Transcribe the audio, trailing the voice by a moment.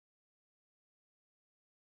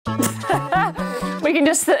We can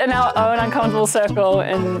just sit in our own uncomfortable circle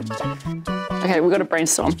and... Okay, we gotta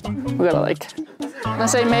brainstorm. We gotta like... I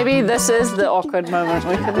say maybe this is the awkward moment.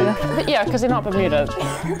 We could, yeah, because they're not Bermuda.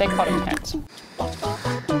 They're cotton pants.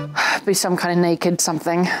 Be some kind of naked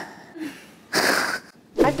something.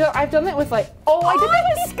 I've done that with like... Oh, I did that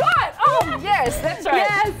with Scott! Oh, yes, that's right.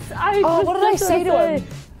 Yes, Oh, what did I say to him?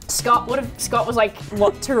 Scott, what if Scott was like,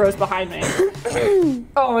 what, 2 rows behind me?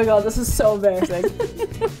 Oh my god, this is so embarrassing.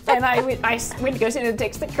 And I went to go send a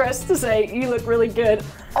text to Chris to say, you look really good.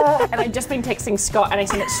 And I'd just been texting Scott and I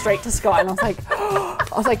sent it straight to Scott and I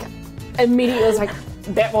was like, immediately I was like,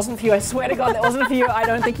 that wasn't for you, I swear to God, that wasn't for you. I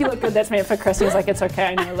don't think you look good, that's meant for Chris. He was like, it's okay,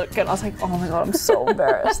 I know I look good. I was like, oh my god, I'm so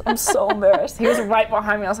embarrassed. I'm so embarrassed. He was right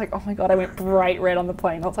behind me. I was like, oh my god, I went bright red on the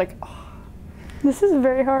plane. I was like, oh. This is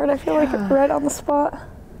very hard. I feel like right on the spot.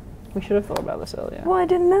 We should have thought about this earlier. Well, I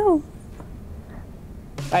didn't know.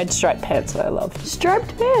 I had striped pants that I loved.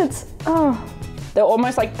 Striped pants? Oh. They're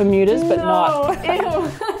almost like Bermudas, but not. Ew.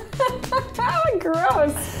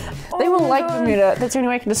 Gross. They were like Bermuda. That's the only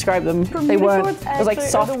way I can describe them. They weren't. It was like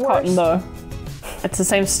soft cotton though. It's the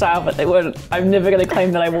same style, but they weren't. I'm never going to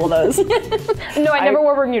claim that I wore those. No, I never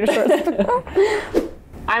wore Bermuda shorts.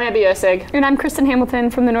 I'm Abby Erceg. And I'm Kristen Hamilton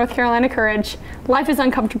from the North Carolina Courage. Life is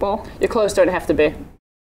uncomfortable. Your clothes don't have to be.